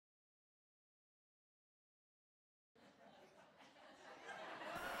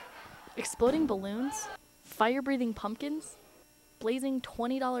Exploding balloons? Fire-breathing pumpkins? Blazing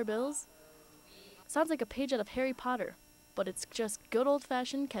 $20 bills? Sounds like a page out of Harry Potter, but it's just good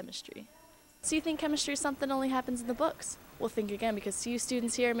old-fashioned chemistry. So you think chemistry is something that only happens in the books? Well, think again, because CU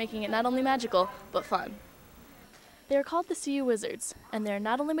students here are making it not only magical, but fun. They are called the CU Wizards, and they are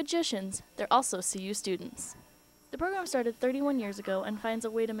not only magicians, they're also CU students. The program started 31 years ago and finds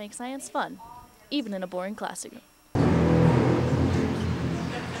a way to make science fun, even in a boring classroom.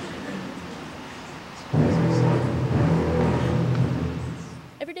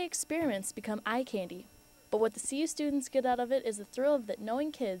 Everyday experiments become eye candy, but what the CU students get out of it is the thrill of that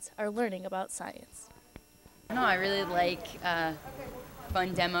knowing kids are learning about science. No, I really like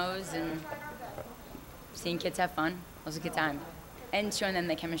fun demos and seeing kids have fun. It was a good time. And showing them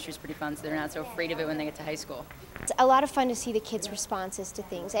that chemistry is pretty fun, so they're not so afraid of it when they get to high school. It's a lot of fun to see the kids' responses to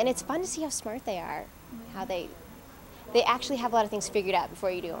things, and it's fun to see how smart they are, how they actually have a lot of things figured out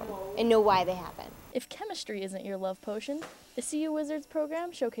before you do them, and know why they happen. If chemistry isn't your love potion, the CU Wizards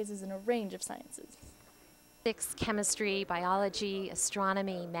program showcases in a range of sciences. Physics, chemistry, biology,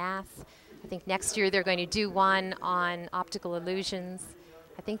 astronomy, math. I think next year they're going to do one on optical illusions.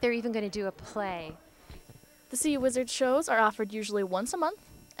 I think they're even going to do a play. The CU Wizards shows are offered usually once a month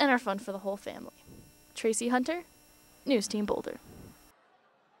and are fun for the whole family. Tracy Hunter, News Team Boulder.